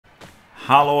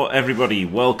Hello everybody,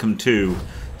 welcome to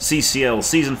CCL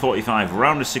Season 45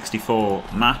 Round of 64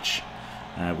 match.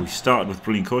 We've started with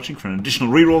brilliant coaching for an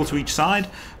additional reroll to each side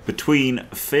between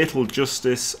Fatal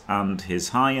Justice and his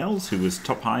High Elves, who was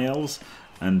top High Elves,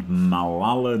 and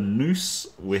Malalanusse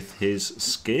with his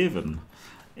Skaven.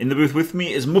 In the booth with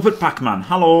me is Muppet Pacman.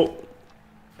 Hello!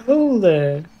 Hello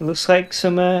there. Looks like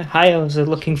some High Elves are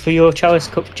looking for your Chalice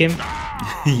Cup, Jim.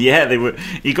 Yeah, they were.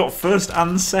 He got first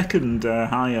and second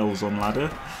High Elves on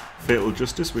ladder. Fatal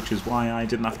Justice, which is why I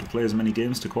didn't have to play as many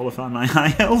games to qualify my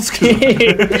High Elves.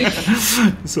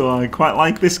 So I quite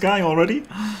like this guy already.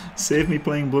 Save me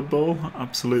playing Blood Bowl.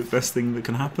 Absolute best thing that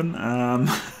can happen.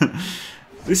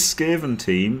 This Skaven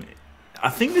team, I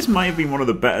think this might have been one of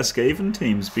the better Skaven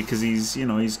teams because he's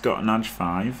got an Edge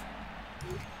 5,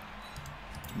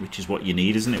 which is what you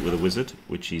need, isn't it, with a wizard,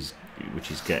 which he's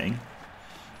getting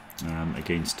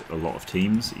against a lot of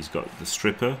teams. He's got the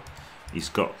Stripper. He's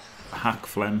got Hack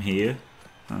Phlegm here,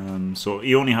 so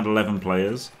he only had 11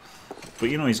 players, but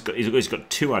he's got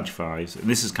two Edge 5s, and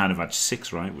this is kind of Edge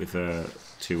 6, right, with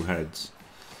two heads.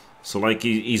 So like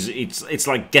it's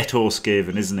like ghetto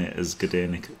Skaven, isn't it, as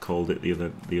Gdanik called it the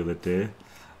other day.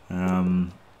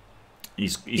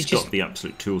 He's got the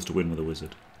absolute tools to win with a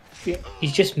wizard. Yeah,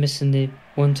 he's just missing the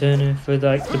one-turner for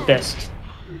like the best,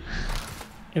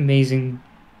 amazing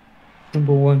 #1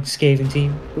 Skaven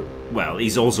team. Well,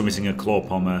 he's also missing a claw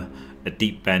pommer, a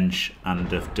deep bench,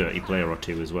 and a dirty player or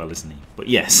two as well, isn't he? But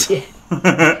yes, yeah.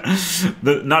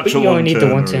 The natural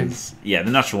one-turner is, yeah,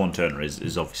 the natural one-turner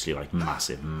is obviously like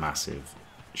massive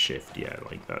shift. Yeah,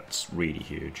 like that's really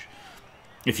huge.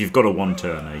 If you've got a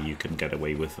one-turner, you can get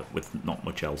away with not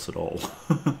much else at all.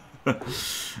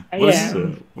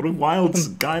 What a wild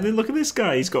guy! Look at this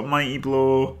guy. He's got Mighty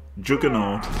Blow,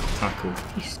 Juggernaut, Tackle,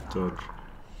 Dodge.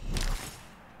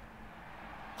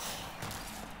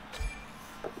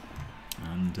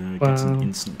 And gets an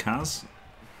instant Kaz.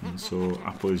 And so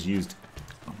Apple is used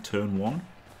on turn 1.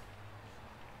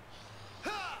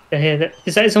 Yeah,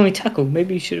 is that his only tackle?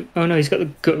 Maybe he should. Oh no, he's got the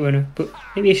Gut Runner, but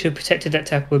maybe he should have protected that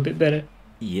tackle a bit better.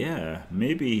 Yeah,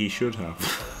 maybe he should have.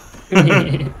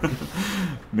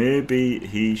 Maybe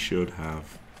he should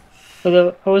have.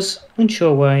 Although I was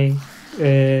unsure why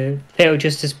Fatal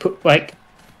Justice put like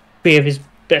 3 of his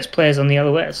best players on the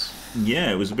LOS. Yeah,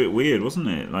 it was a bit weird, wasn't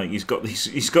it? Like he's got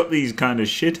these kind of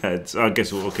shitheads. I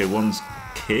guess okay, one's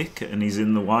kick and he's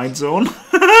in the wide zone.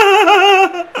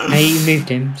 Now you moved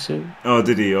him, so. Oh,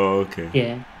 did he? Oh, okay.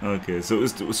 Yeah. Okay, so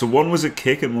one was a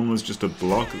kick and one was just a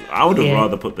block. I would have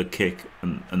rather put the kick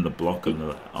and the block on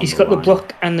the. He's got the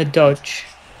block and the dodge.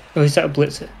 Or is that a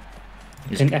blitzer?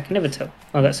 I can never tell.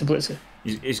 Oh, that's a blitzer.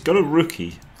 He's got a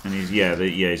rookie, and he's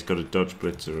got a dodge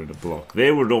blitzer and a block.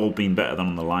 They would all been better than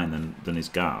on the line than his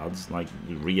guards. Like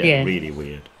really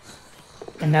weird.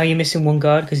 And now you're missing one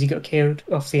guard because he got killed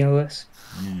off the LOS.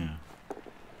 Yeah.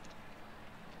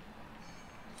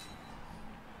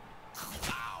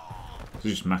 So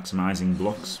just maximising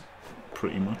blocks,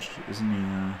 pretty much, isn't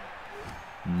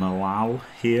he? Malal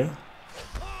here.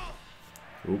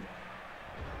 Oh.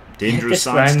 Dangerous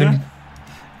sidestep.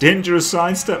 Dangerous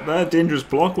sidestep there. Dangerous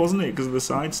block, wasn't it? Because of the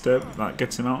sidestep that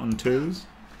gets him out on 2s.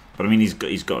 But I mean, he's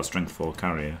got a strength 4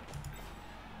 carrier,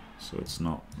 so it's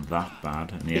not that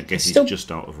bad. And I guess he's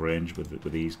just out of range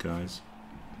with these guys.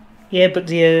 Yeah, but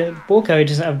the ball carrier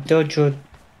doesn't have dodge or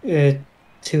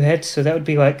 2 heads, so that would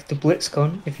be like the blitz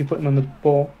con if you put him on the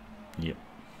ball. Yep.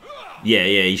 Yeah.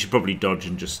 You should probably dodge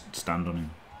and just stand on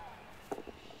him.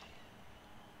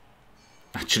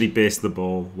 Actually base the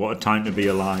ball. What a time to be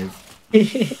alive.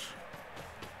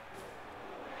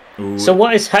 So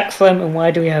what is Hack Phlegm and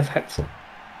why do we have Hack Phlegm?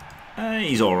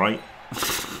 He's alright.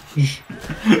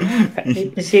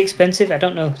 Is he expensive? I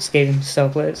don't know Skaven style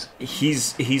players.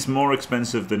 He's more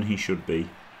expensive than he should be.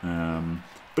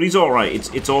 But he's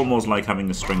alright. It's almost like having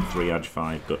the Strength 3 Edge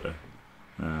 5 gutter.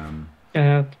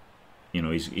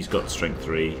 He's got Strength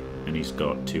 3 and he's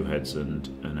got 2 heads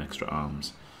and extra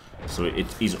arms. So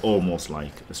he's almost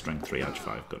like a Strength 3 Edge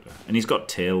 5 gutter. And he's got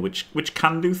Tail, which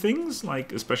can do things,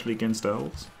 like especially against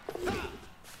Elves.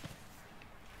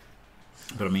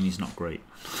 But I mean, he's not great.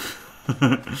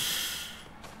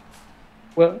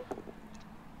 Well.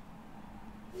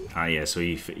 Yeah, so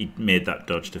he made that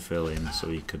dodge to fill in so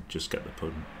he could just get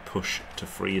the push to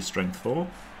free his Strength 4.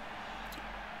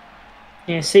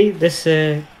 Yeah, see, this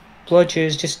bludger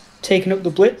is just taking up the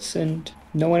blitz and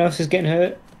no one else is getting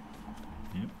hurt.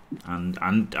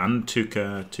 And took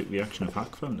the action of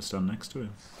Hack Phlegm to stand next to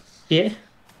him. Yeah.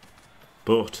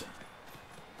 But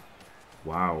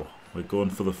wow, we're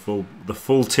going for the full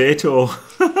Tato.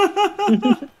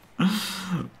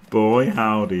 Boy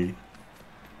howdy.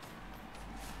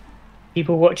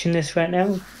 People watching this right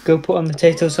now, go put on the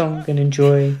Tato song and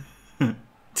enjoy the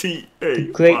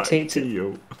great Tato.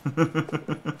 T-A-Y-T-O.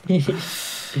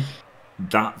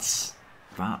 That's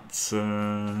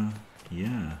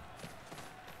yeah.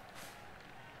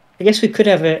 I guess we could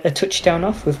have a touchdown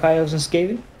off with High Elves and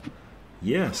Skaven.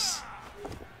 Yes.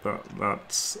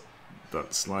 That's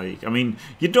like, I mean,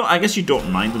 you don't. I guess you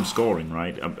don't mind them scoring,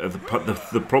 right?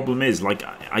 The problem is, like,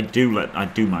 I do mind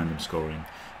them scoring.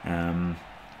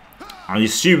 I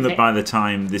assume that by the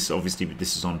time this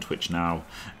is on Twitch now,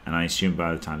 and I assume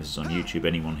by the time this is on YouTube,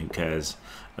 anyone who cares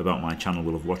about my channel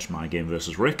will have watched my game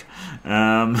versus Rick.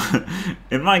 In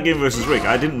my game versus Rick,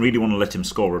 I didn't really want to let him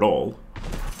score at all,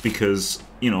 because,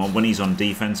 you know, when he's on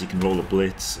defense, he can roll a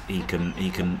blitz, he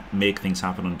can make things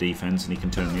happen on defense, and he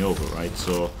can turn me over, right?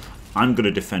 So I'm going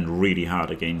to defend really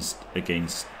hard against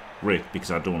Rick, because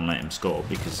I don't want to let him score,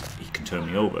 because he can turn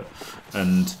me over.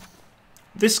 And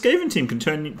this Skaven team can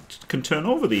turn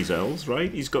over these elves,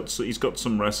 right? He's got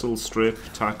some wrestle, strip,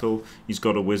 tackle. He's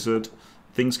got a wizard.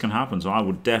 Things can happen, so I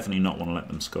would definitely not want to let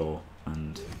them score.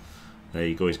 And there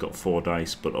you go. He's got 4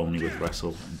 dice, but only with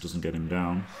wrestle. It doesn't get him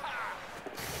down.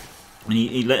 And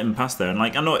he let him pass there. And,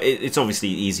 like, I know it's obviously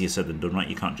easier said than done, right?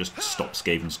 You can't just stop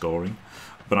Skaven scoring,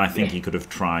 but I think he could have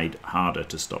tried harder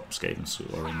to stop Skaven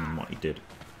scoring than what he did.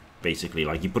 Basically,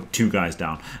 like, he put 2 guys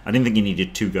down. I didn't think he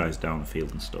needed 2 guys down the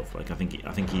field and stuff. Like, I think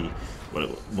he well,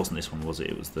 it wasn't this one, was it?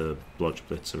 It was the Blodge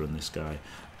Blitzer and this guy.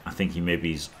 I think he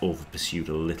maybe's over pursued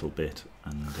a little bit,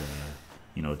 and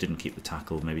you know, didn't keep the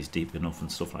tackle. Maybe he's deep enough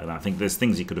and stuff like that. I think there's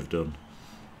things he could have done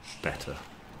better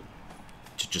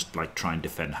to just, like, try and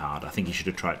defend hard. I think he should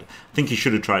have tried. I think he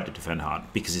should have tried to defend hard,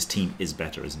 because his team is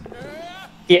better, isn't it?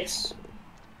 Yes.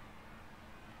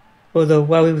 Although,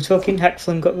 while we were talking,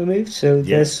 Hackflem got removed, so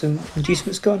there's some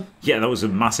inducements gone. Yeah, that was a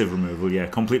massive removal, yeah.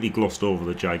 Completely glossed over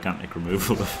the gigantic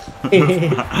removal of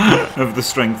the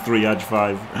Strength 3 Edge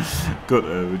 5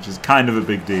 gutter, which is kind of a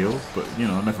big deal, but, you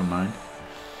know, never mind.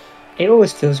 It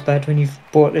always feels bad when you've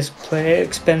bought this player,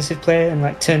 expensive player, and,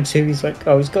 like, turn 2, he's like,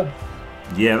 oh, he's gone.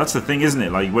 Yeah, that's the thing, isn't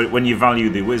it? Like, when you value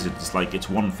the wizard, it's like, it's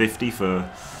 150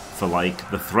 for like,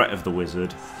 the threat of the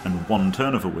wizard and 1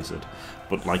 turn of a wizard.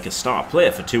 But, like, a star player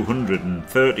for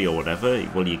 230 or whatever,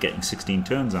 well, you're getting 16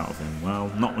 turns out of him. Well,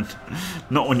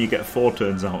 not when you get 4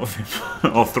 turns out of him,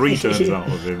 or 3 turns out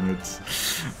of him. It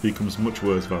becomes much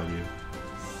worse value.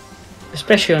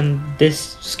 Especially on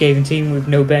this Skaven team with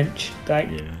no bench.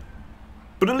 Like, yeah.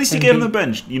 But at least he gave him a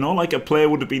bench. You know, like, a player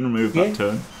would have been removed that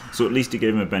turn, so at least he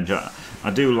gave him a bench. I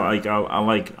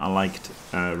liked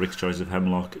Rick's choice of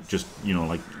Hemlock. Just, you know,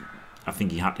 like, I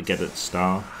think he had to get a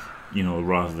star, you know,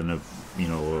 rather than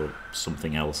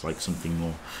something else, like something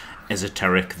more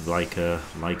esoteric, like a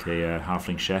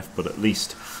halfling chef. But at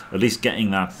least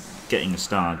getting a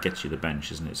star gets you the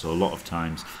bench, isn't it? So a lot of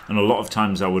times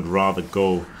I would rather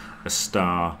go a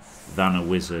star than a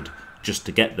wizard just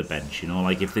to get the bench. You know,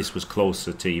 like, if this was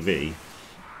closer TV,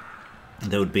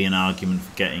 there would be an argument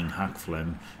for getting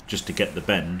Hackflem just to get the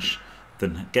bench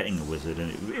than getting a wizard,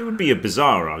 and it would be a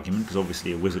bizarre argument, because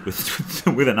obviously a wizard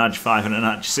with an Edge 5 and an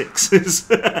Edge 6 is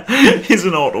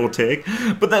an auto take.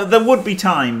 But there would be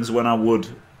times when I would,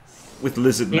 with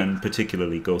Lizardmen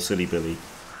particularly, go Silly Billy.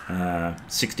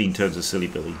 16 turns of Silly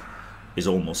Billy is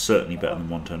almost certainly better than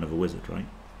 1 turn of a wizard, right?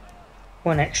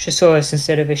 1 extra source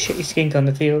instead of a shitty skink on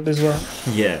the field as well.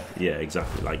 Yeah,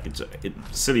 exactly. Like,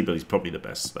 Silly Billy's probably the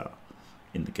best star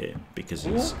in the game, because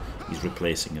he's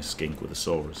replacing a skink with a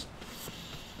Saurus.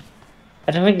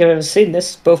 I don't think I've ever seen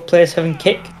this. Both players having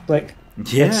kick. Like,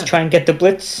 let's try and get the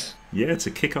blitz. Yeah, it's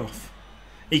a kickoff.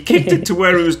 He kicked it to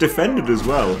where it was defended as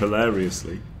well,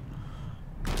 hilariously.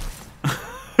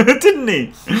 Didn't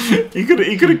he? He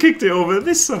could have kicked it over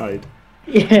this side.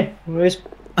 Yeah. Where's...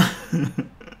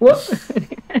 What?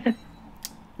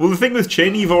 Well, the thing with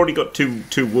Cheney, you've already got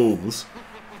two wolves.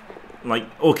 Like,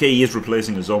 okay, he is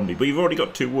replacing a zombie, but you've already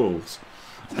got 2 wolves.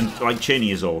 And, like,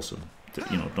 Cheney is awesome.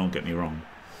 You know, don't get me wrong.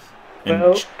 And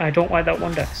well, I don't like that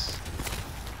 1 dice.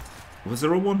 Was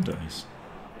there a 1 dice?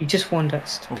 He just 1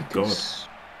 dice. Oh, because...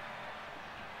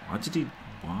 God.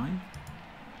 Why?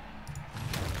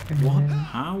 What?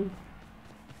 How?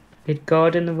 Hit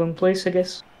guard in the wrong place, I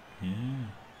guess. Yeah.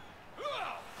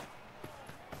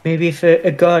 Maybe if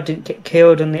a guard didn't get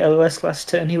killed on the LOS last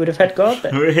turn, he would have had guard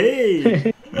there.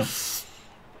 Hey!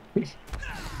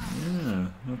 Yeah,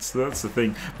 that's the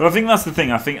thing. But I think that's the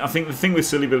thing. I think the thing with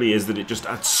Silly Billy is that it just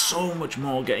adds so much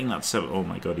more getting that 7. Oh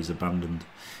my God, he's abandoned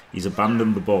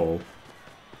the ball,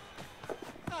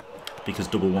 because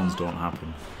double 1s don't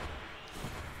happen.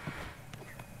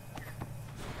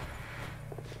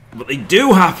 But they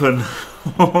do happen.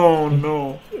 Oh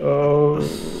no. Oh,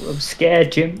 I'm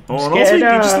scared, Jim. I'm Oh, and scared.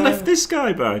 also you just left this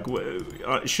guy back.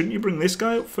 Shouldn't you bring this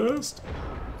guy up first?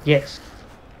 Yes.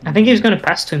 I think he was going to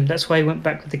pass to him. That's why he went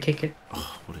back with the kicker.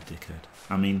 Oh, what a dickhead.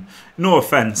 I mean, no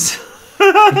offence.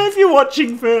 If you're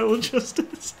watching Fatal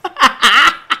Justice.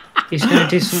 He's going to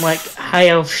do some like high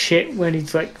elf shit when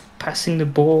he's like passing the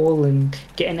ball and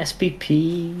getting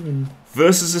SPP and...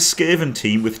 Versus a Skaven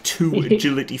team with 2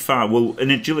 agility 5. Well,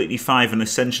 an agility 5 and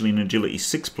essentially an agility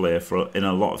 6 player in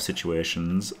a lot of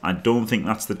situations. I don't think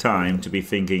that's the time to be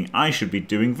thinking, I should be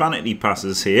doing vanity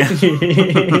passes here.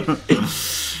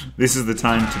 This is the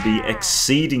time to be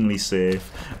exceedingly safe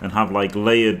and have like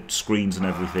layered screens and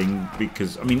everything,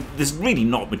 because, I mean, there's really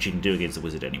not much you can do against the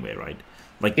wizard anyway, right?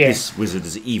 Like, this wizard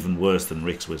is even worse than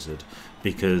Rick's wizard,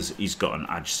 because he's got an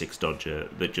Edge 6 dodger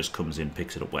that just comes in,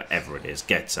 picks it up wherever it is,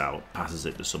 gets out, passes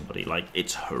it to somebody. Like,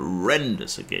 it's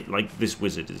horrendous again. Like, this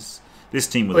wizard is... This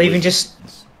team with... Or even just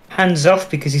hands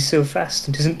off because he's so fast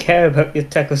and doesn't care about your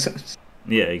tackle zones.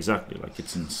 Yeah, exactly. Like,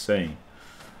 it's insane.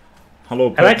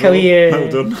 Hello, Pedro. I like how he... Well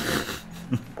done.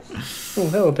 Oh,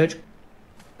 hello, Pedro.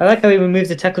 I like how he removed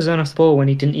the tackle zone off the ball when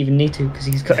he didn't even need to, because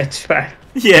he's got Edge 5.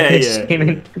 Yeah.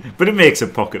 But it makes a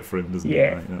pocket for him, doesn't it?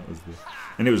 Yeah. Like, that was the...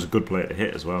 And it was a good player to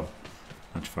hit as well.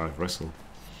 Edge 5 wrestle.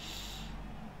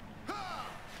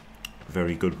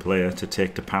 Very good player to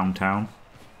take to Pound Town.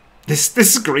 This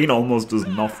screen almost does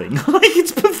nothing. Like,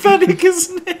 it's pathetic,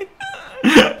 isn't it?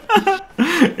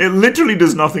 It literally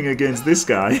does nothing against this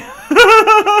guy.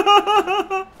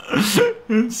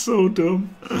 It's so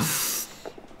dumb.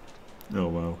 Oh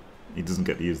well, he doesn't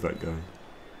get to use that guy.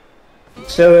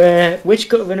 So, which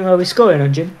gut runner are we scoring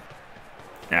on, Jim?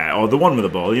 Yeah, or the one with the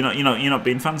ball. You're not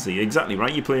being fancy. Exactly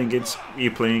right. You're playing against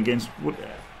wood,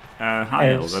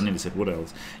 high elves. I nearly said wood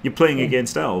elves. You're playing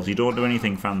against elves. You don't do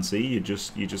anything fancy. You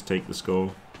just take the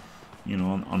score,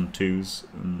 on 2s,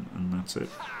 and that's it.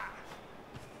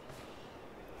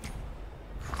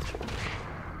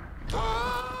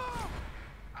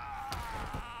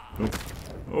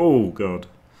 Oh god.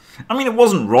 I mean, it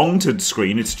wasn't wrong to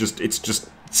screen. It's just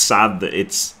sad that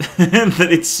it's that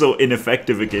it's so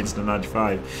ineffective against an Edge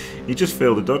 5. He just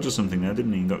failed a dodge or something there,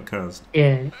 didn't he? And got cast.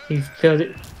 Yeah, he failed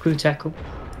it. Crew tackle.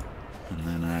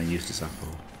 And then used his apple.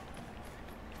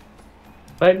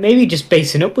 But maybe just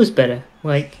basing up was better.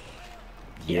 Like,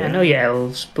 yeah, I know you're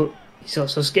elves, but he's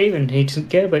also Skaven. He doesn't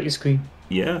care about your screen.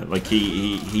 Yeah, like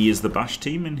he is the bash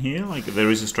team in here. Like,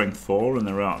 there is a strength 4 and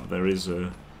there is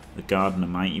a guard and a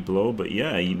mighty blow, but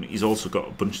yeah, he's also got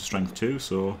a bunch of strength 2,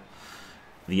 so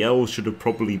the elves should have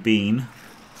probably been,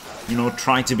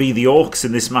 try to be the orcs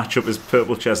in this matchup, as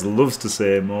Purple Chest loves to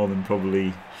say, more than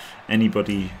probably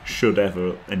anybody should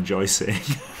ever enjoy saying.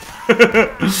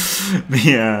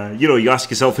 You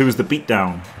ask yourself who was the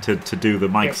beatdown to do the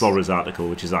Mike Flores article,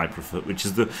 which is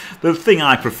the thing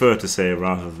I prefer to say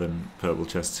rather than Purple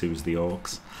Chest's who's the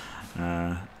orcs.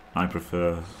 I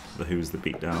prefer the who's the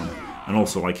beatdown, and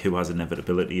also like who has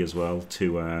inevitability as well,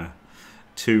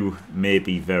 to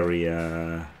maybe very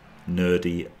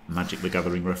nerdy Magic the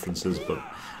Gathering references, but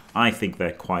I think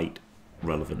they're quite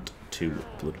relevant to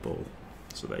Blood Bowl.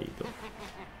 So there you go.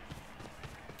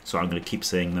 So I'm going to keep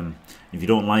saying them. If you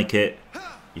don't like it,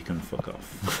 you can fuck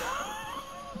off.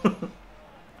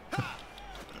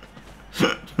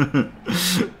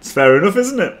 It's fair enough,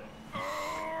 isn't it?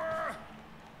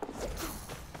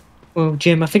 Well,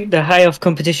 Jim, I think the high elf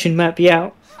competition might be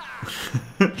out.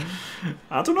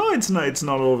 I don't know. It's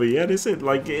not over yet, is it?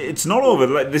 Like, it's not over.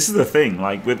 Like, this is the thing.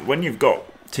 Like, when you've got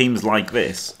teams like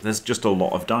this, there's just a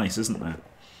lot of dice, isn't there?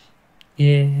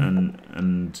 Yeah.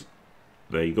 And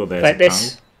there you go. There's like a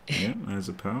this. POW. Yeah, there's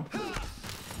a POW.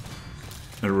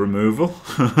 A removal.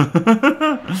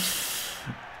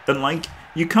 And like,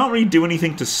 you can't really do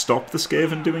anything to stop the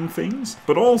Skaven doing things,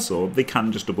 but also they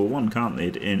can just double one, can't they?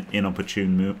 In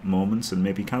inopportune moments, and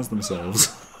maybe cast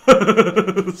themselves.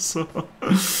 So,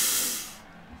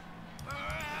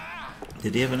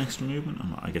 did he have an extra movement?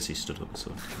 Oh, I guess he stood up.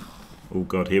 So, oh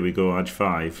god, here we go. Edge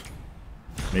 5,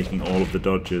 making all of the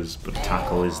dodges, but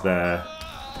tackle is there.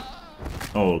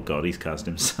 Oh god, he's cast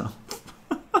himself.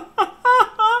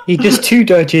 He does 2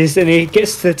 dodges, and he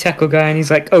gets to the tackle guy, and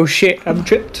he's like, "Oh shit, I'm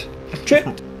tripped. I'm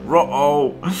tripped."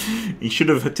 Oh, he should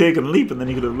have taken a leap, and then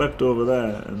he could have leapt over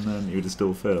there, and then he would have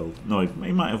still failed. No,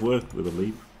 he might have worked with a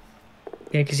leap.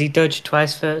 Yeah, because he dodged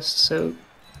twice first, so...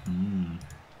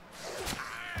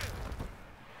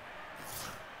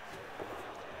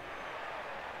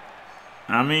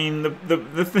 I mean,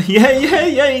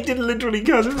 yeah, he did literally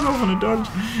cast himself on a dodge.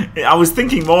 I was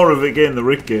thinking more of it again, the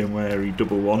Rick game, where he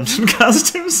double wand and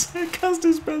cast his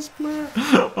best player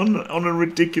on a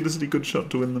ridiculously good shot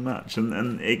to win the match,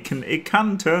 and it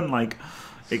can turn like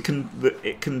it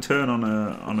can turn on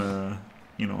a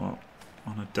you know,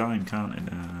 on a dime, can't it?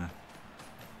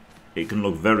 It can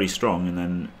look very strong, and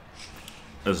then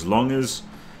as long as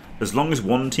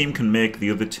one team can make the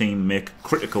other team make a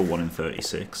critical 1 in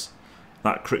 36.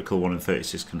 That critical 1 in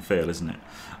 36 can fail, isn't it?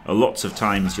 Lots of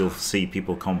times you'll see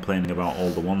people complaining about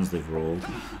all the ones they've rolled,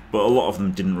 but a lot of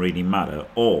them didn't really matter,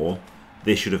 or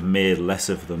they should have made less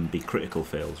of them be critical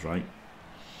fails, right?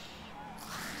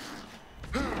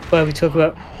 Where we talk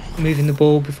about moving the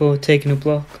ball before taking a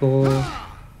block, or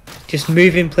just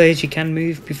moving players you can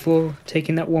move before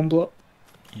taking that one block.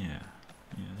 Yeah,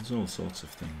 there's all sorts of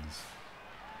things.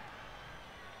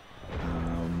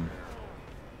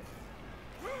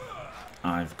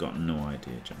 I've got no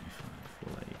idea, Johnny 5.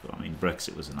 We'll let you go. I mean,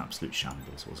 Brexit was an absolute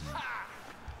shambles, wasn't it?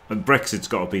 And Brexit's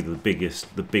got to be the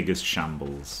biggest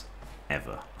shambles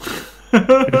ever.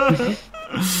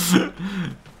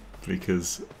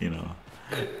 Because, you know,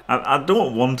 I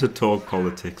don't want to talk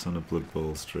politics on a Blood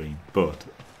Bowl stream, but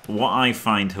what I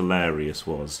find hilarious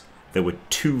was there were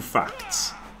 2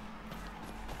 facts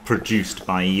produced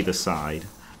by either side,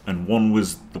 and one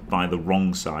was by the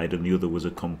wrong side, and the other was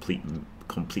a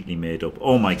completely made up.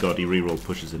 Oh my god, he rerolled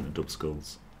pushes into dub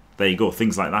skulls. There you go,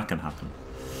 things like that can happen.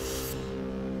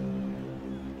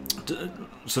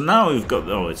 So now we've got,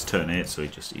 oh, it's turn 8, so he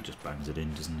just bangs it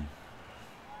in, doesn't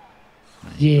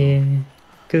he? Yeah,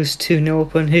 goes 2-0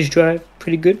 up on his drive.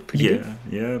 Pretty good, pretty good.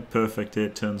 Yeah, perfect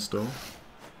 8-turn stall.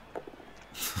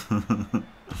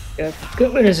 Yeah,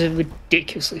 gut runners are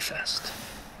ridiculously fast.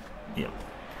 Yeah.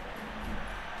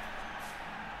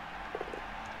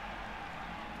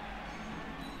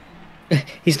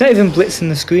 He's not even blitzing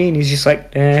the screen. He's just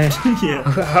like, yeah.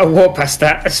 I'll walk past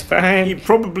that. That's fine. He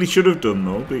probably should have done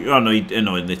though. But, oh no,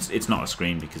 it's not a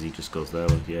screen because he just goes there.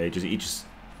 Yeah, he just.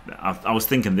 I was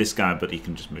thinking this guy, but he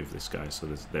can just move this guy, so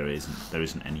there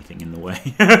isn't anything in the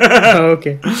way. Oh,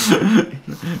 okay.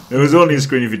 It was only a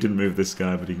screen if he didn't move this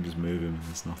guy, but he can just move him, and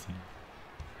there's nothing.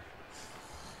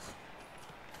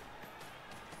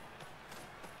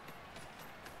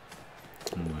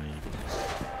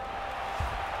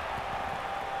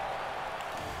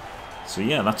 So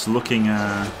yeah, that's looking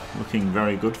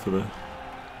very good for the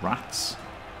Rats.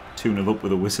 2-0 up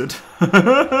with a wizard.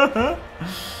 I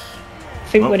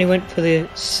think when he went for the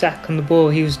sack on the ball,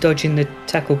 he was dodging the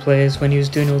tackle players when he was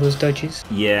doing all those dodges.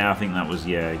 Yeah, I think that was,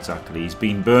 exactly. He's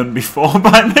been burned before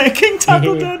by making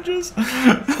tackle dodges.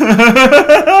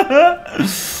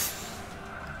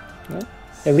 Well,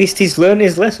 at least he's learned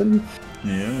his lesson.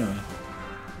 Yeah.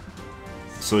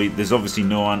 So there's obviously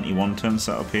no anti-one turn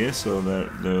set up here, so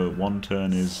the one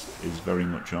turn is very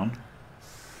much on.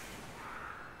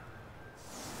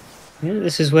 Yeah,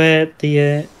 this is where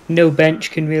the no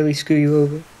bench can really screw you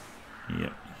over. Yeah.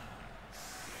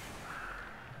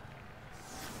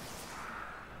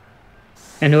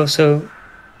 And also,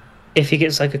 if he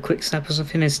gets like a quick snap or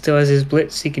something and still has his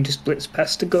blitz, he can just blitz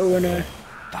past the goal runner.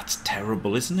 That's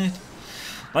terrible, isn't it?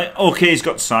 Like, okay, he's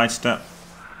got sidestep,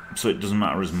 so it doesn't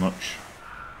matter as much.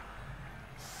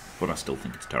 But I still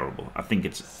think it's terrible. I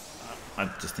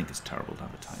just think it's terrible to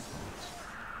have a tight.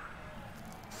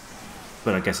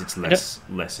 But I guess it's less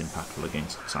impactful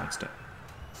against sidestep.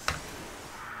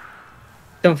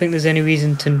 Don't think there's any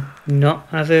reason to not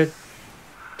have a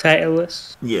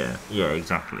titleless. Yeah,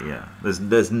 exactly. Yeah,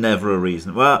 there's never a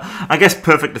reason. Well, I guess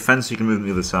perfect defense you can move to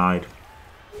the other side.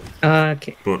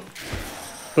 Okay. But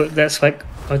that's like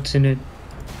odds in a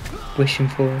wishing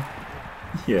for.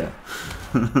 Yeah.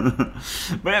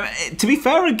 But to be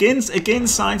fair,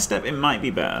 against sidestep, it might be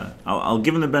better. I'll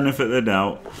give him the benefit of the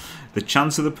doubt. The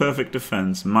chance of the perfect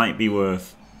defense might be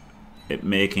worth it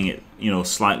making it,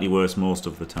 slightly worse most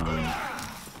of the time.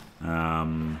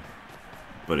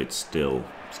 But it's still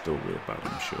real bad.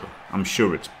 I'm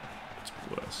sure it's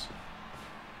worse.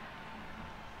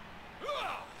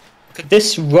 Could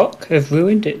this rock have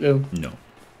ruined it though? No.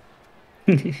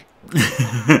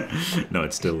 No,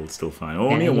 it's still fine.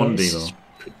 Only a 1D though.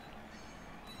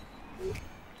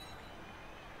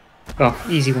 Oh,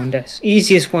 easy 1 dice.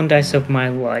 Easiest 1 dice of my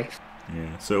life.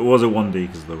 Yeah, so it was a 1D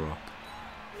because of the rock.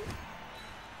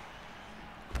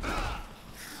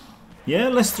 Yeah,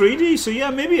 less 3D. So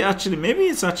yeah, maybe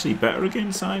it's actually better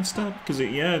against sidestep because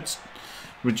it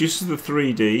reduces the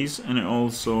 3Ds and it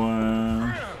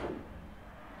also.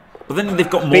 But then they've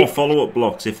got more follow-up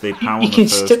blocks if they power the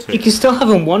first hit. You can still have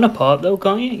them 1 apart though,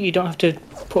 can't you? You don't have to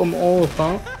put them all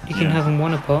apart. You can have them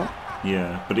 1 apart.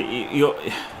 Yeah, but you're...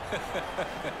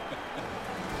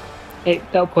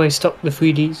 That'll probably stop the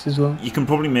 3Ds as well. You can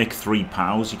probably make 3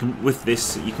 POWs. With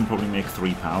this, you can probably make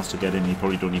 3 POWs to get in. You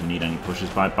probably don't even need any pushes.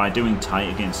 By doing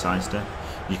tight against sidestep,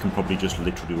 you can probably just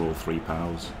literally roll 3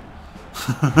 POWs.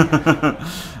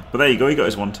 But there you go, he got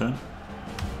his 1 turn.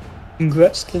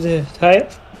 Congrats to the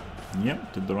tie-up.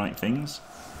 Yep, did the right things.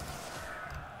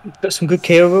 Got some good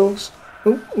KO rolls.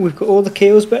 Oh, we've got all the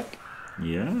KOs back.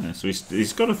 Yeah, so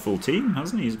he's got a full team,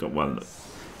 hasn't he? He's got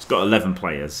 11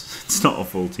 players. It's not a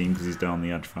full team because he's down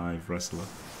the Edge 5 wrestler.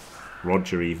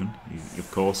 Roger even,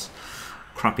 of course.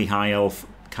 Crappy high elf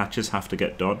catchers have to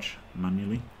get dodge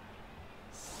manually.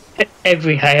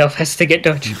 Every high elf has to get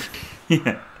dodge.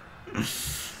 Yeah.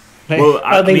 Like, well,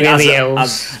 I mean, really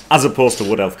elves? As opposed to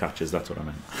wood elf catchers, that's what I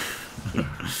meant. Yeah.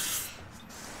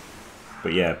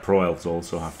 But yeah, pro elves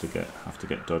also have to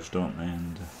get dodge, don't they?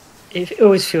 And it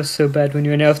always feels so bad when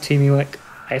you're an elf team. You're like,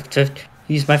 I have to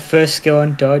use my first skill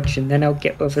on dodge, and then I'll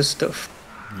get other stuff.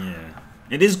 Yeah,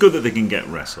 it is good that they can get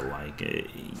wrestle, like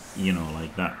you know,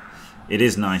 like that. It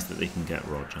is nice that they can get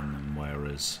Rog on them,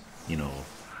 whereas you know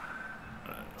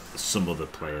some other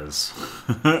players,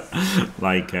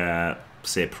 like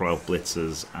say pro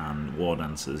blitzers and war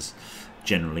dancers,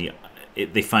 generally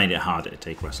they find it harder to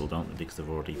take wrestle, don't they? Because they've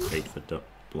already paid for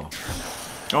block.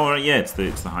 Oh right, yeah, it's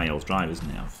the high elf drive, isn't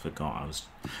it? I forgot.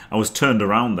 I was turned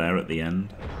around there at the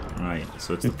end. Right,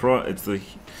 so it's so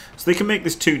they can make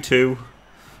this 2-2.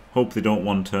 Hope they don't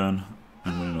 1 turn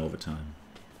and win in overtime.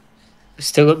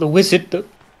 Still got the wizard though.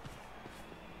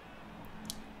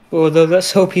 Although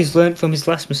let's hope he's learnt from his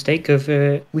last mistake of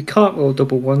we can't roll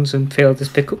double ones and fail this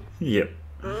pickup. Yep.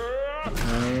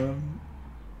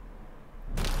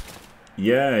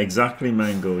 Yeah, exactly,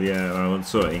 Mangle. Yeah,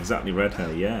 so exactly, Red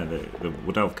Hell. Yeah, the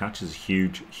Wood Elf catch is a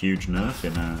huge nerf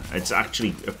in. It's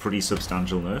actually a pretty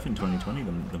substantial nerf in 2020.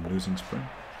 Them losing Spring.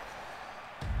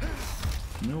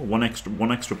 You know, one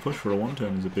extra push for a 1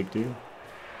 turn is a big deal.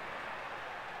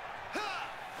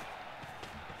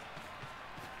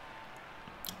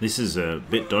 This is a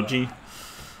bit dodgy.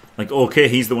 Like, okay,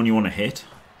 he's the one you want to hit,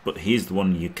 but he's the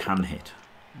one you can hit.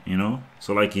 You know,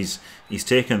 so like he's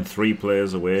taken 3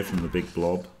 players away from the big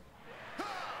blob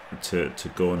to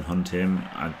go and hunt him.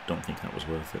 I don't think that was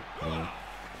worth it. I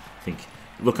think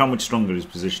look how much stronger his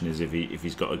position is if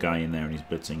he's got a guy in there and he's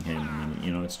blitzing him. And,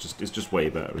 you know, it's just way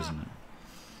better, isn't it?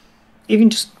 Even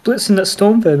just blitzing that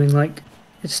storm vermin, like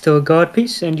it's still a guard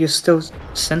piece and you're still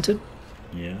centered.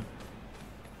 Yeah.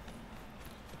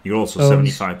 You're also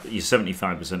 75%. You're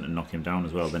 75% to knock him down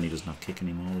as well. Then he doesn't have kick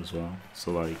anymore as well.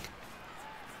 So like.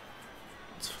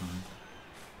 It's fine.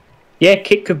 Yeah,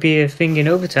 kick could be a thing in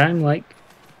overtime. Like,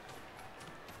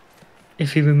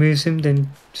 if he removes him, then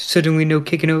suddenly no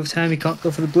kick in overtime. He can't go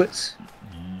for the blitz.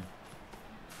 Yeah.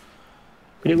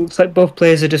 But it looks like both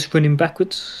players are just running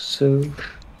backwards. So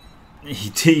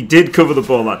he did cover the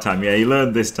ball that time. Yeah, he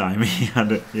learned this time. He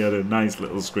had a nice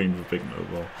little screen for picking up the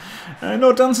ball.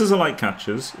 No, dancers are like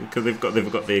catchers because they've got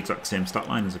the exact same stat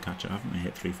line as a catcher, haven't they?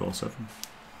 Hit 3, 4, 7.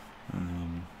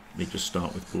 They just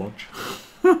start with blodge.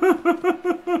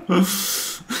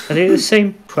 Are they the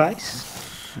same price?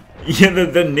 Yeah,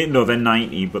 they're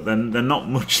 90, but then they're not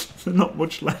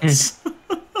much less.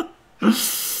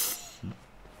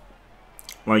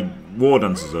 Like war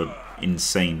dancers are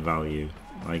insane value.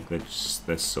 Like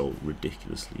they're so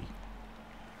ridiculously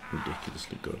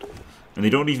good, and they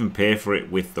don't even pay for it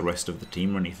with the rest of the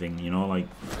team or anything. You know, like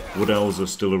Wood Elves are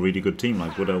still a really good team.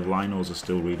 Like Wood Elf Linos are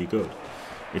still really good.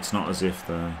 It's not as if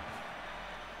they're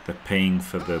paying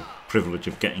for the privilege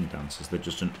of getting dancers. They're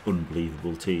just an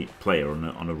unbelievable player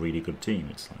on a really good team.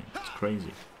 It's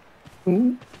crazy.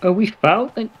 Ooh, are we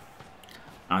fouled then?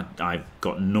 I've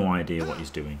got no idea what he's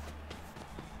doing.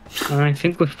 I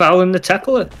think we're fouling the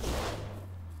tackler.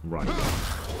 Right.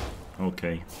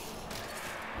 Okay.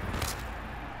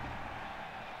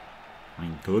 I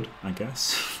mean, good, I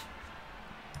guess.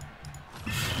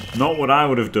 Not what I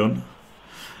would have done.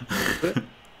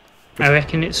 I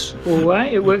reckon it's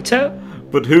alright, it worked out.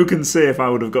 But who can say if I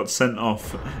would have got sent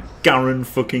off Garen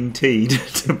fucking Teed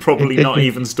to probably not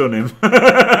even stun him.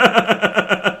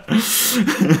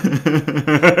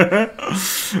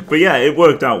 But yeah, it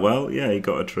worked out well. Yeah, he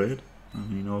got a trade. I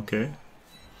mean, okay.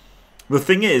 The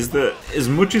thing is that as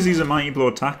much as he's a Mighty Blow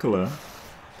tackler,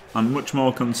 I'm much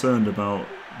more concerned about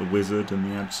the Wizard and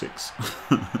the Edge 6.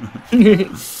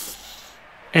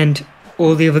 And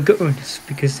all the other gut runners,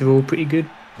 because they're all pretty good.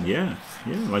 Yeah,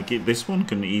 like this one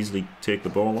can easily take the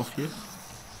ball off you.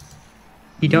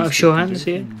 You don't have sure hands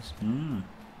here?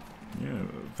 Yeah,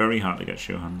 very hard to get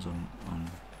sure hands on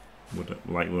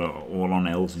Like we're all on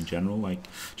elves in general. Like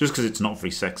just because it's not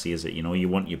very sexy, is it? You know, you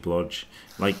want your blodge.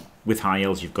 Like with high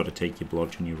elves, you've got to take your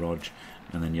blodge and your rodge,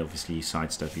 and then you obviously you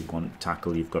sidestep. You want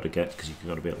tackle. You've got to get because you've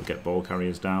got to be able to get ball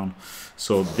carriers down.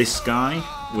 So this guy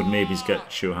would maybe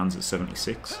get sure hands at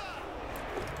 76,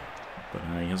 but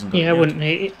he hasn't got it Yeah, yet. I wouldn't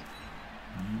hate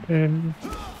it.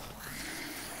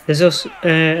 There's also,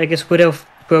 I guess, wood elf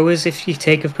throwers. If you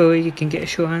take a thrower, you can get a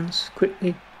sure hands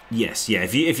quickly. Yes, yeah.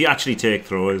 If you actually take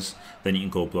throwers, then you can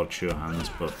go blood sure hands.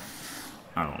 But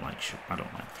I don't like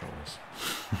throwers.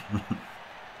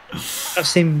 I've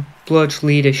seen blodge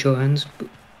leader sure hands. But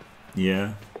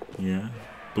Yeah, yeah.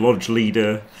 Blodge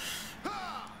leader.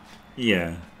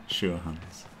 Yeah, sure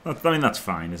hands. I mean that's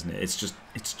fine, isn't it? It's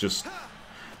just.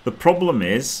 The problem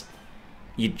is,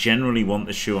 you generally want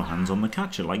the sure hands on the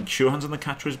catcher. Like sure hands on the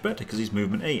catcher is better because he's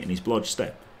movement 8 and he's blodge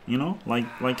step. You know, like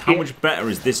how much better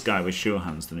is this guy with sure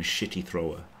hands than a shitty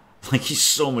thrower? Like he's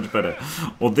so much better.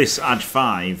 Or this edge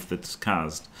 5 that's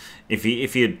cast. If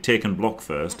he had taken block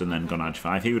first and then gone edge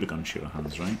 5, he would have gone sure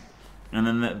hands, right? And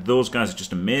then those guys are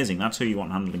just amazing. That's who you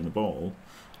want handling the ball,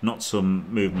 not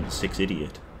some movement 6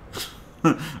 idiot.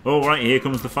 Oh right, here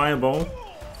comes the fireball.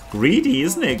 Greedy,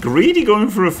 isn't it? Greedy going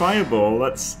for a fireball.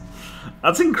 That's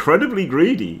incredibly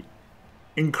greedy.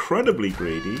 Incredibly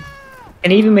greedy.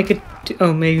 can you even make it?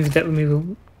 Oh, maybe that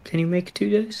removal. Can you make 2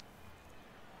 dice?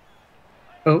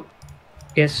 Oh,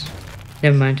 yes.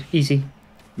 Never mind. Easy.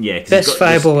 Yeah, 'cause Best he's got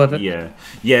fireball this, ever.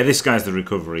 Yeah. This guy's the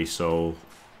recovery. So,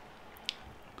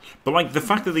 but like the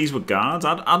fact that these were guards,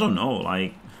 I don't know.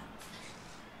 Like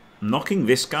knocking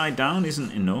this guy down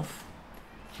isn't enough,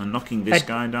 and knocking this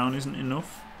guy down isn't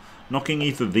enough. Knocking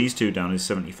either of these two down is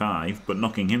 75, but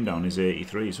knocking him down is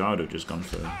 83. So I would have just gone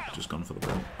for the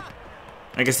ball.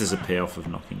 I guess there's a payoff of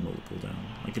knocking multiple down.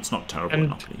 Like it's not terrible to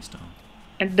knock these down.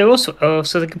 And they're also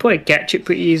so they can probably catch it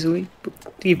pretty easily. But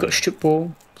you've got strip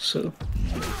ball, so.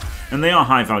 And they are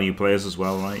high value players as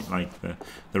well, right? Like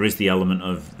there is the element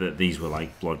of that these were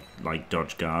like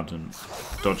dodge guard and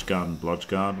blodge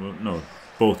guard. Well, no,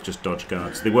 both just dodge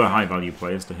guards. They were high value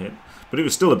players to hit, but it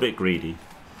was still a bit greedy.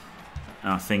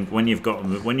 And I think when you've got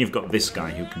this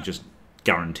guy who can just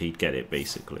guaranteed get it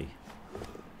basically,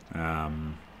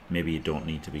 maybe you don't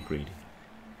need to be greedy.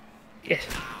 Yes.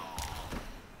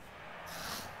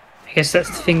 I guess that's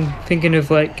the thing. Thinking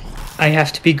of like, I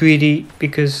have to be greedy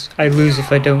because I lose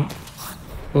if I don't.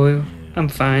 Or I'm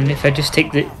fine if I just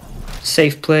take the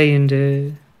safe play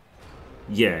and.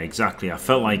 Yeah, exactly. I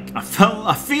feel like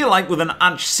with an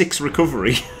edge 6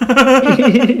 recovery,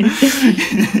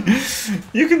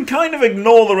 you can kind of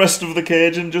ignore the rest of the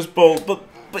cage and just bolt. But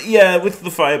yeah, with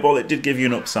the fireball, it did give you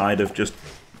an upside of just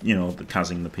the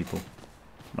casing the people.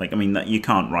 Like I mean that you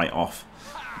can't write off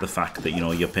the fact that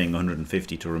you're paying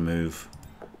 150 to remove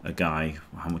a guy.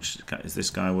 How much is this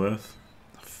guy worth?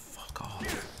 Fuck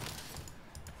off!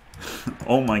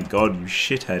 Oh my god, you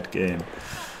shithead game.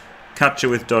 Catcher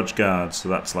with dodge guards, so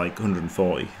that's like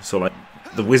 140. So like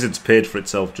the wizard's paid for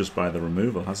itself just by the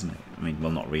removal, hasn't it? I mean,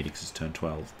 well, not really because it's turn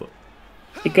 12, but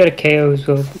it got a KO as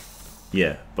well.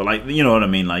 Yeah, but like you know what I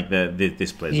mean. Like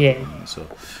this plays. Yeah.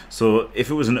 So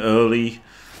if it was an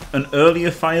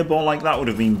earlier fireball like that would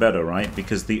have been better, right?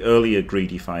 Because the earlier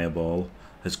greedy fireball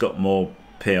has got more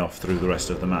payoff through the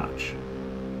rest of the match.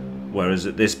 Whereas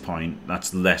at this point,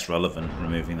 that's less relevant,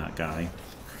 removing that guy.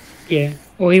 Yeah,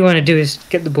 all you want to do is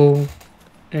get the ball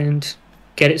and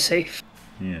get it safe.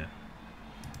 Yeah.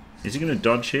 Is he going to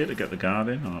dodge here to get the guard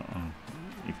in? Or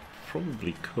he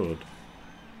probably could.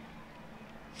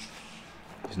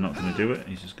 He's not going to do it.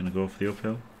 He's just going to go for the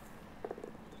uphill.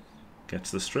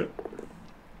 Gets the strip.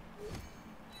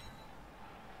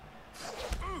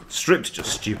 Strip's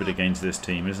just stupid against this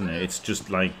team, isn't it? It's just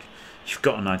like you've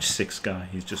got an edge 6 guy.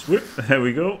 He's just whip. There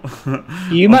we go.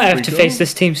 You might have to face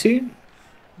this team soon.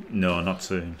 No, not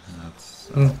soon.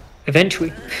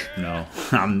 Eventually. No,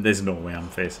 there's no way I'm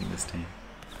facing this team.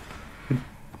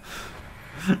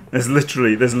 There's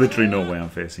literally no way I'm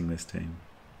facing this team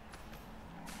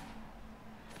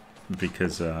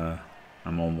because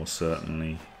I'm almost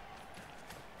certainly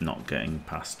not getting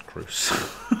past Cruz.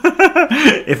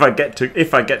 if I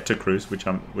get to Cruz, which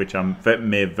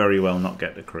may very well not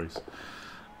get to Cruz.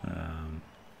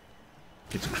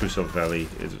 It's Crusoe Valley.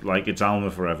 It's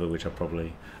Alma Forever, which I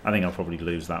think I'll probably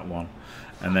lose that one,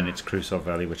 and then it's Crusoe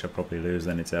Valley, which I probably lose.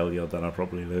 Then it's Eliod that I'll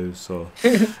probably lose. So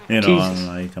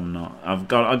I'm not. I've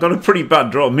got a pretty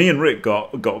bad draw. Me and Rick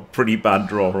got a pretty bad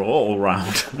draw all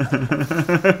round.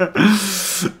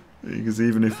 Because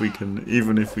even if we could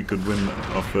win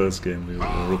our first game, we were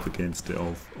up against it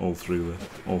all through the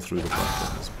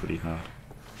platform. It's pretty hard.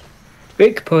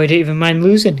 Rick probably didn't even mind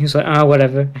losing. He was like, ah,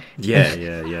 whatever. Yeah,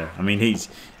 yeah, yeah. I mean, he's...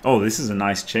 Oh, this is a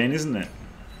nice chain, isn't it?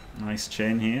 Nice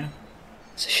chain here.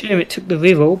 It's a shame it took the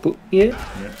reroll, but yeah.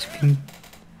 It's been...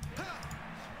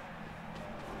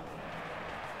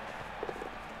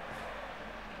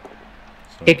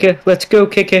 So Kicker, let's go,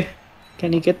 Kicker.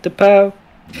 Can you get the power?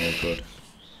 No good.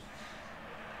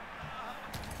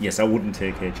 Yes, I wouldn't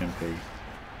take HMP.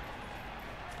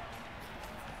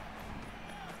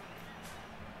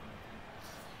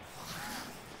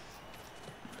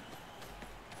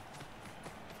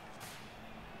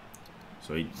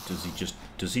 So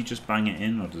does he just bang it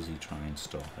in, or does he try and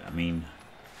stop it? I mean,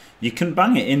 you can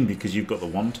bang it in because you've got the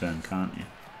one turn, can't you?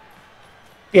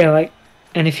 Yeah, like,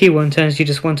 and if he one turns, you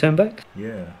just one turn back.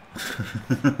 Yeah.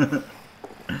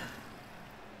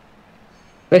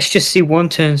 Let's just see one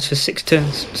turns for 6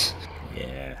 turns.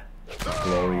 Yeah,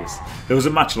 glorious. There was a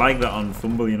match like that on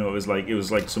Fumble. You know, it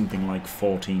was like something like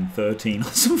 14-13 or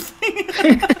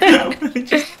something. he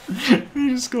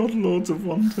just scored loads of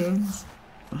one turns.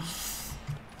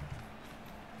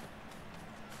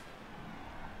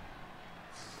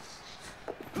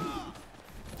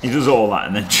 He does all that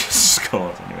and then just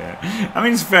scores anyway. I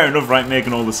mean, it's fair enough, right?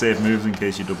 Making all the safe moves in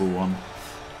case you double one.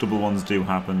 Double ones do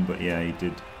happen, but yeah, he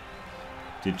did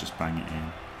just bang it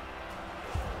in.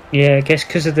 Yeah, I guess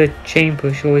because of the chain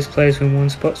push, always plays in one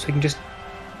spot, so we can just...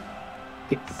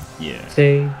 Yeah.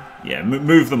 Say... Yeah,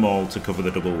 move them all to cover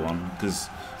the double one, because,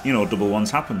 you know, double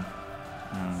ones happen.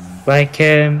 Like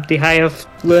the high elf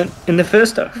learnt in the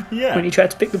first half. Yeah. When he tried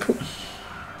to pick the push.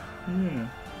 Yeah.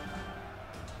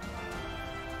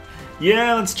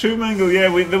 Yeah, that's true, Mangle. Yeah,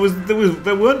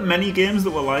 there weren't many games that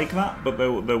were like that, but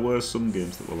there were some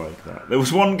games that were like that. There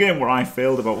was one game where I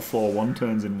failed about 4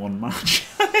 one-turns in one match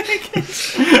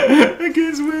against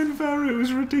Wayne Farrer. It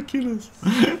was ridiculous.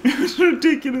 It was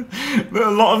ridiculous. But a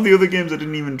lot of the other games I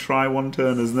didn't even try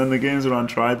one-turners, and then the games where I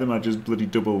tried them, I just bloody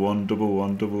double one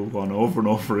over and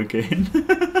over again.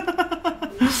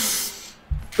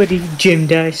 Bloody Jim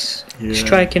Dice. Yeah.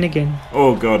 Striking again.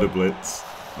 Oh god, a blitz.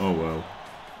 Oh well.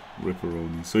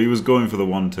 Ripperoni. So he was going for the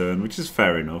one turn, which is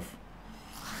fair enough.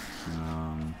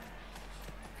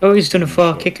 Oh, he's done a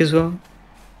far kick as well.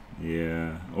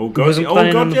 Yeah. Oh god.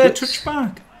 Oh god. Yeah,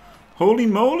 touchback. Holy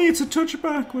moly! It's a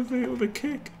touchback with a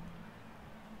kick.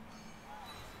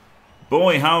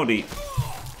 Boy, howdy.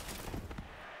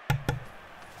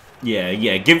 Yeah,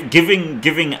 yeah.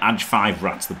 Giving Edge 5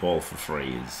 rats the ball for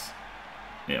free is.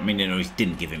 I mean, you know, he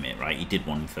didn't give him it, right? He did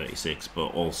 136, but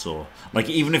also, like,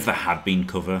 even if there had been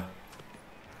cover,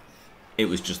 it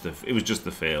was just the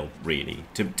fail, really.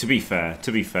 To be fair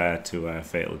to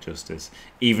Fatal Justice,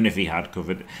 even if he had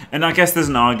covered, and I guess there's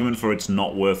an argument for it's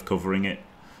not worth covering it,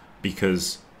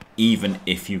 because even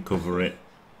if you cover it,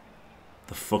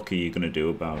 the fuck are you gonna do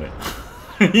about it?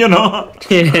 You know?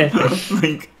 Yeah.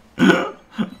 Like,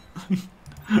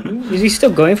 is he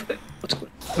still going for it?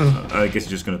 I guess you're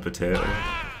just gonna potato.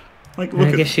 Like,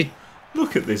 look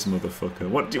at this motherfucker.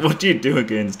 What do you do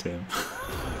against him?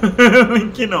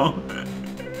 Like, you know.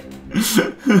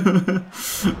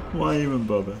 Why even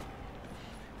bother?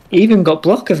 He even got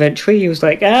block eventually. He was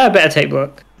like, I better take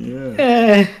block.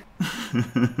 Yeah.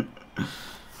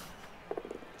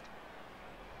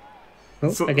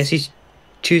 Well, so, I guess he's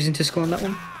choosing to score on that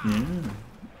one.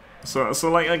 Yeah. So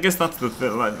like, I guess that's the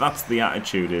thing. Like, that's the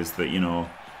attitude, is that, you know,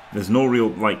 there's no real,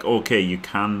 like, okay, you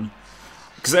can,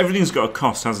 because everything's got a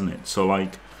cost, hasn't it? So,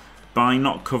 like, by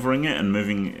not covering it and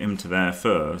moving him to there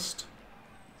first,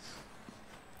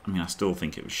 I mean, I still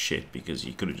think it was shit, because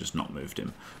you could have just not moved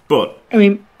him. But I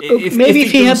mean,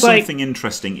 if he had something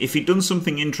interesting, if he'd done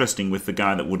something interesting with the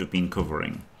guy that would have been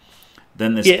covering,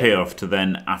 then there's payoff to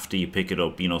then, after you pick it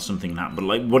up, you know, something happened. But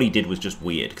like, what he did was just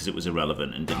weird, because it was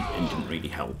irrelevant and didn't really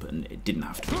help, and it didn't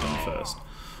have to be done first.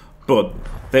 But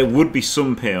there would be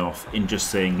some payoff in just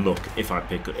saying, look, if I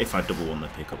double one the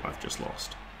pickup, I've just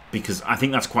lost. Because I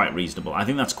think that's quite reasonable. I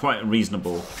think that's quite a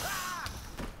reasonable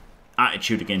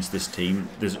attitude against this team.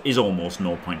 There is almost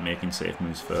no point making safe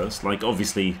moves first. Like,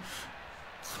 obviously,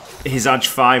 his Edge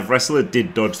 5 wrestler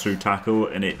did dodge through tackle,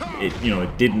 and it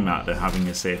didn't matter having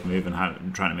a safe move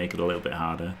and trying to make it a little bit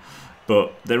harder.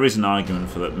 But there is an argument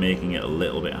for that making it a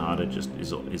little bit harder just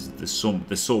is there's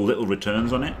so little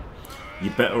returns on it.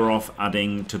 You're better off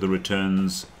adding to the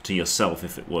returns to yourself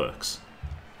if it works.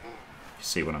 You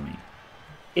see what I mean?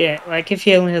 Yeah, like if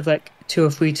he only had like 2 or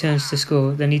 3 turns to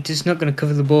score, then he's just not going to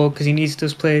cover the ball, because he needs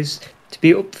those players to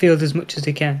be upfield as much as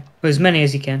they can, or as many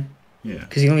as he can. Yeah.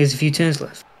 Because he only has a few turns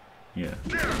left. Yeah.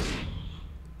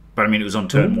 But I mean, it was on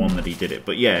turn 1 that he did it.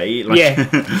 But yeah,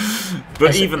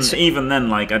 But even then,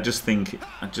 like, I just think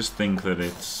that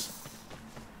it's.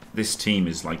 this team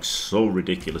is like so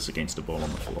ridiculous against the ball on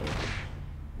the floor.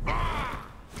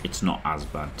 It's not as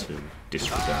bad to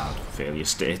disregard failure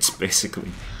states,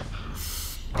 basically.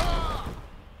 I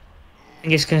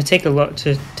think it's going to take a lot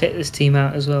to take this team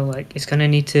out as well. Like, it's going to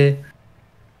need to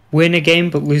win a game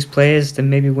but lose players, then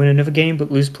maybe win another game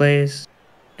but lose players,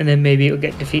 and then maybe it'll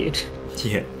get defeated.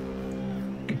 Yeah.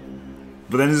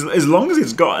 But then, as long as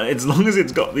it's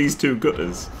got these two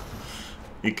gutters,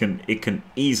 it can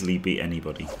easily beat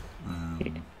anybody.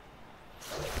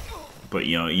 But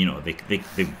you know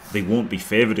they won't be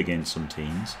favoured against some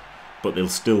teams, but they'll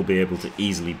still be able to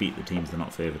easily beat the teams they're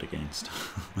not favoured against.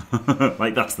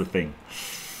 Like, that's the thing.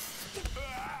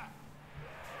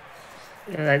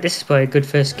 Like, this is probably a good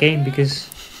first game because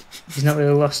he's not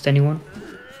really lost anyone.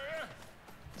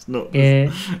 It's not.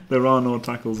 Yeah. There are no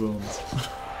tackle zones.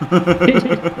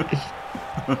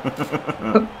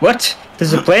 What?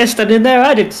 There's a player standing there?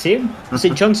 I didn't see him. Is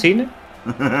it John Cena?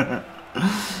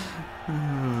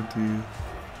 Oh dear.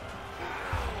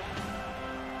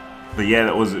 But yeah,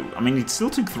 that was. I mean, it still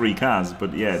took 3 cars,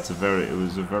 but yeah, it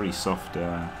was a very soft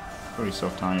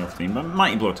high off team. But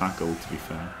mighty blow tackle, to be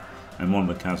fair, and one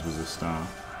of the cars was a star.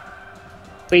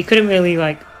 But you couldn't really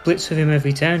like blitz with him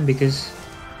every turn because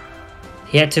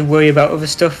he had to worry about other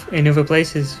stuff in other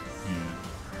places. Yeah.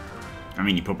 I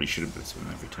mean, he probably should have blitzed with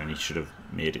him every turn. He should have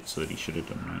made it so that he should have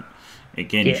done right.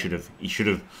 Again, yeah. he should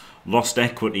have lost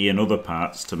equity in other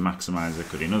parts to maximise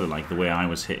equity. Another, like the way I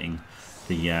was hitting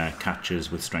the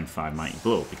catches with strength 5 mighty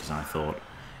blow, because I thought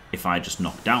if I just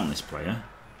knock down this player,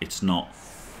 it's not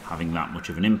having that much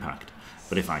of an impact.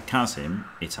 But if I cas him,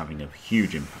 it's having a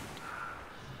huge impact.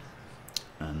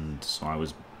 And so I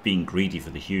was being greedy for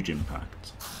the huge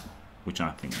impact, which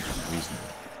I think is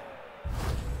reasonable.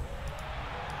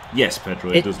 Yes,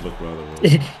 Pedro, it does look rather well.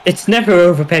 It's never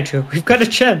over, Pedro. We've got a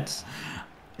chance.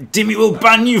 Dimmy will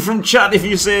ban you from chat if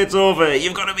you say it's over.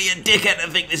 You've got to be a dickhead to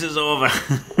think this is over.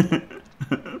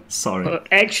 Sorry. Well,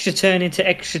 extra turn into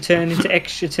extra turn into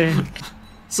extra turn.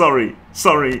 Sorry.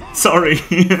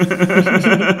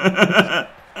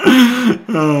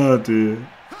 Oh dear.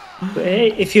 But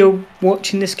hey, if you're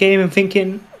watching this game and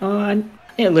thinking, oh, I need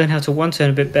to learn how to one turn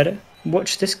a bit better,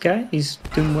 watch this guy. He's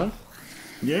doing well.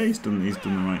 Yeah, he's done the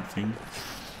right thing.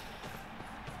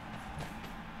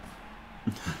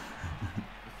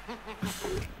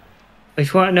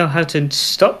 If you want to know how to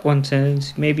stop one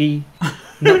turns, maybe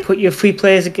not put your 3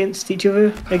 players against each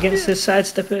other against the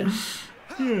sidestepper.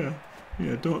 Yeah,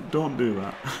 don't do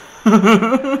that.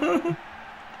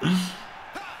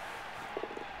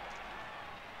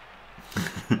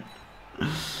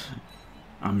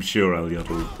 I'm sure Elliot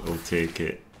will take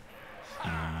it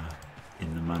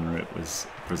in the manner it was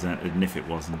presented, and if it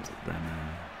wasn't, then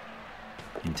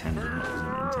intended, it wasn't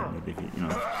intended.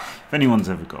 If anyone's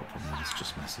ever got a problem with this,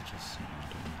 just message us.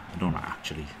 I don't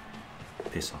actually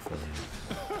piss off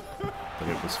Elliot, but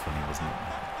it was funny, wasn't it?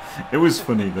 It was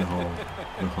funny, the whole.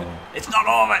 It's not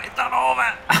over. It's not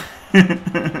over.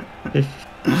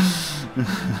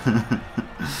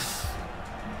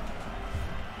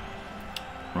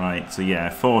 Right, so yeah,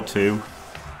 4-2.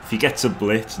 If he gets a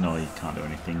blitz, no, you can't do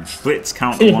anything. Blitz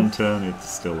counter 1 turn, it's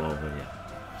still over, yeah.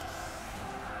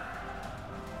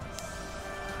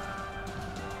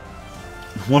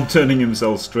 One turning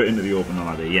himself straight into the open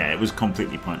ladder. Yeah, it was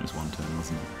completely pointless 1 turn,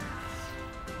 wasn't it?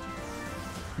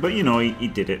 But you know, he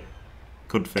did it.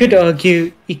 Good for him. Could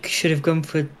argue he should have gone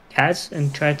for Kaz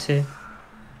and tried to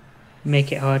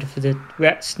make it harder for the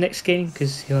Rats next game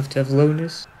because he'll have to have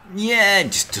loners. Yeah,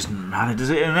 it just doesn't matter, does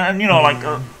it? And you know, like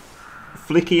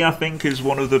Flicky, I think, is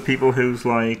one of the people who's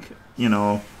like, you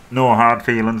know, no hard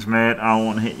feelings, mate. I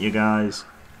won't hit you guys.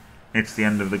 It's the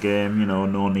end of the game. You know,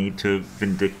 no need to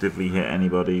vindictively hit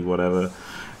anybody, whatever.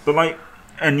 But like,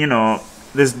 and you know,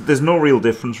 there's no real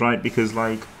difference, right? Because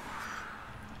like,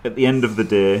 at the end of the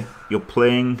day, you're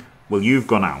playing. Well, you've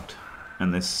gone out,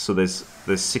 and there's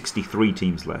 63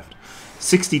 teams left.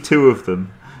 62 of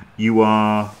them, you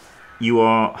are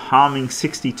harming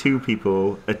 62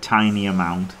 people a tiny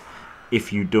amount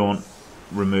if you don't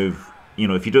remove, you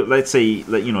know, if you don't, let's say,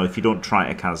 you know, if you don't try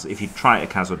to cas, if you try to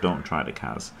cas or don't try to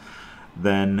cas,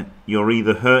 then you're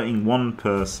either hurting one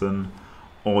person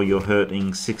or you're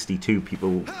hurting 62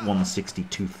 people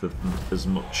 1/62th of them as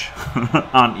much,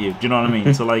 aren't you? Do you know what I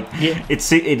mean? So like, yeah.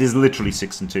 it is literally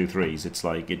 6 and 2 threes. It's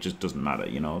like, it just doesn't matter,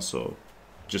 you know, so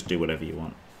just do whatever you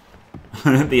want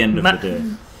at the end of the day.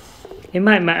 It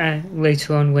might matter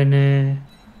later on when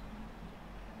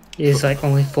there's like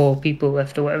only 4 people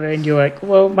left or whatever, and you're like,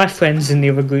 well, my friend's in the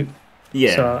other group,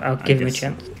 yeah, so I'll give him a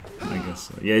chance. I guess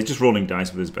so. Yeah, he's just rolling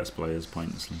dice with his best players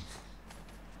pointlessly.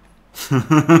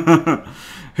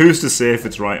 Who's to say if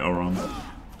it's right or wrong?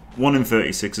 1 in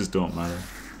 36s don't matter.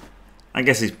 I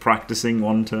guess he's practicing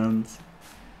 1 turns.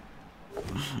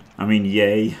 I mean,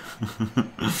 yay.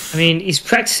 I mean, he's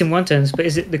practicing 1 turns, but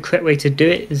is it the correct way to do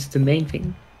it is the main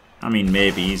thing. I mean,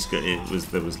 maybe he's got,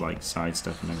 there was like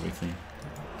sidestep and everything.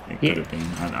 It could have been.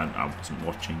 I wasn't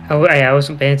watching. Oh, yeah, I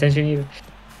wasn't paying attention either.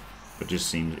 It just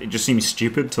seems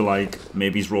stupid to like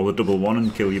maybe he's roll a double 1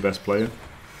 and kill your best player.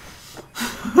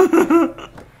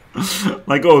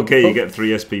 Like, okay, you get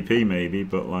 3 SPP maybe,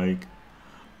 but like,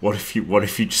 what if you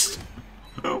just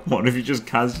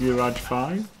cast your Raj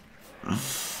 5?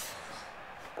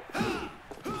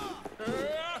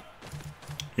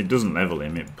 It doesn't level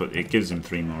him, but it gives him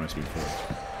 3 more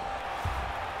SP4s.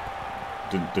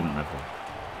 Didn't level.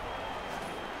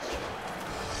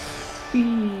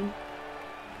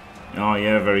 Oh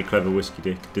yeah, very clever Whiskey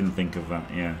Dick. Didn't think of that.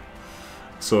 Yeah.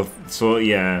 So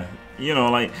yeah, you know,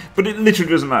 like, but it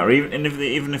literally doesn't matter.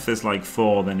 Even if there's like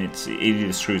 4, then it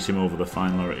either screws him over the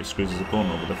final or it screws his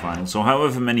opponent over the final. So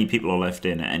however many people are left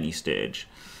in at any stage,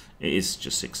 it is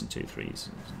just 6 and 2 3s.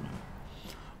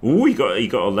 Ooh, he got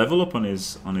a level up on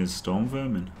his Storm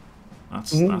Vermin.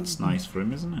 That's nice for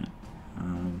him, isn't it?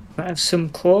 Might have some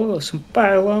claw or some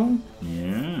barrel.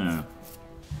 Yeah.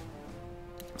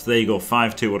 So there you go,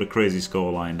 5-2. What a crazy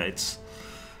scoreline.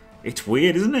 It's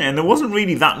weird, isn't it? And there wasn't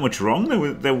really that much wrong.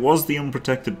 There was the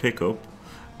unprotected pickup,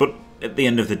 but at the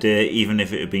end of the day, even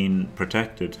if it had been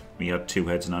protected, we had 2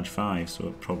 heads and Edge 5, so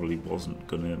it probably wasn't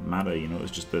going to matter. You know, it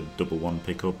was just a double 1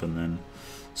 pickup and then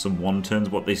some 1 turns.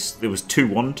 There was 2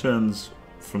 1 turns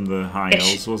from the high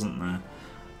Elves, wasn't there?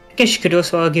 I guess you could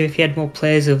also argue if he had more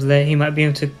players over there, he might be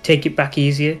able to take it back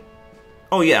easier.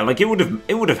 Oh yeah, like it would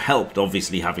have helped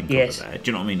obviously having cover there. Do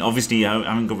you know what I mean? Obviously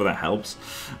having cover there helps,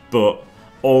 but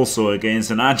also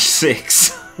against an Edge 6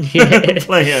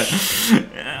 player,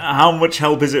 how much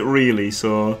help is it really?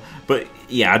 So, but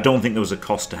yeah, I don't think there was a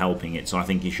cost to helping it. So I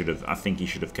think he should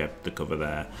have kept the cover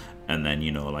there, and then,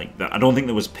 you know, like that. I don't think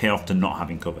there was payoff to not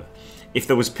having cover. If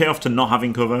there was payoff to not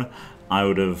having cover, I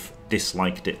would have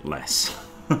disliked it less.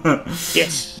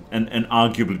 Yes. And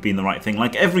arguably being the right thing.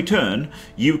 Like every turn,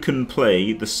 you can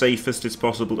play the safest it's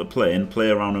possible to play and play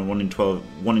around a 1 in 12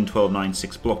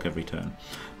 9-6 block every turn.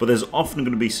 But there's often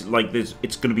going to be like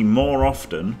it's going to be more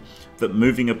often that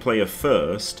moving a player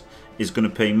first is going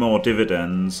to pay more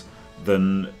dividends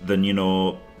than you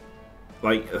know,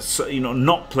 like, so, you know,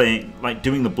 not playing, like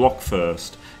doing the block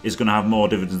first is going to have more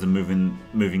dividends than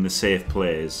moving the safe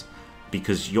plays,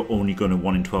 because you're only going to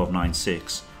 1 in 12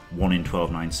 9-6 1 in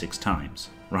 12 9-6 times,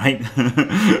 right?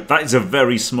 That is a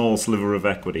very small sliver of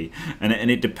equity,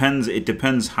 and it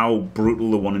depends how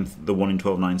brutal the 1 in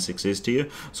 12 9-6 is to you.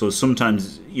 So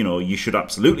sometimes, you know, you should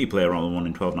absolutely play around the 1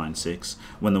 in 12 9-6.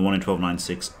 When the 1 in 12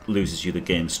 9-6 loses you the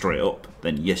game straight up,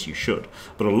 then yes, you should.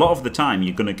 But a lot of the time,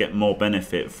 you're going to get more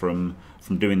benefit from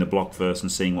doing the block first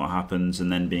and seeing what happens, and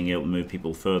then being able to move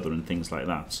people further and things like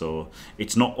that. So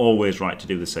it's not always right to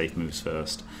do the safe moves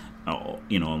first.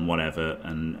 You know, and whatever,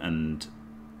 and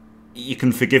you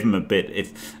can forgive him a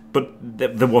bit but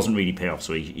there wasn't really payoff,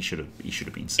 so he should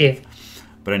have been safe. Yeah.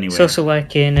 But anyway, it's also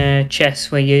like in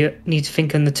chess where you need to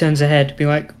think on the turns ahead. Be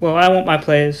like, well, I want my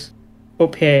players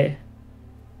up here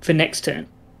for next turn,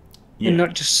 and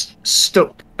not just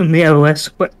stuck in the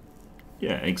LOS.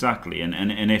 Yeah, exactly.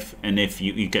 And if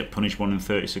you get punished 1 in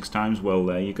 36 times, well,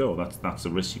 there you go. That's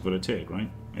the risk you've got to take, right?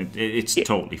 It's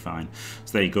totally fine.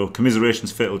 So there you go.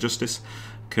 Commiserations, Fatal Justice.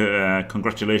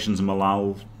 Congratulations,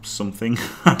 Malal something.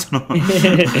 I don't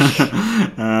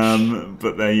know.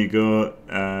 But there you go.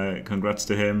 Congrats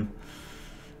to him.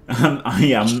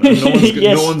 Yeah,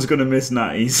 no one's gonna miss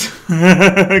natties.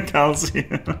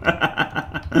 Calcium.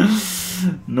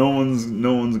 No one's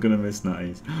gonna miss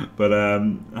natties. But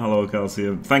hello,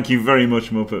 Calcium. Thank you very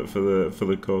much, Muppet, for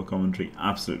the core commentary.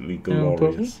 Absolutely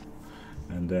glorious.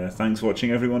 And thanks for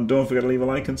watching, everyone. Don't forget to leave a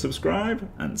like and subscribe,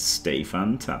 and stay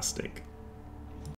fantastic.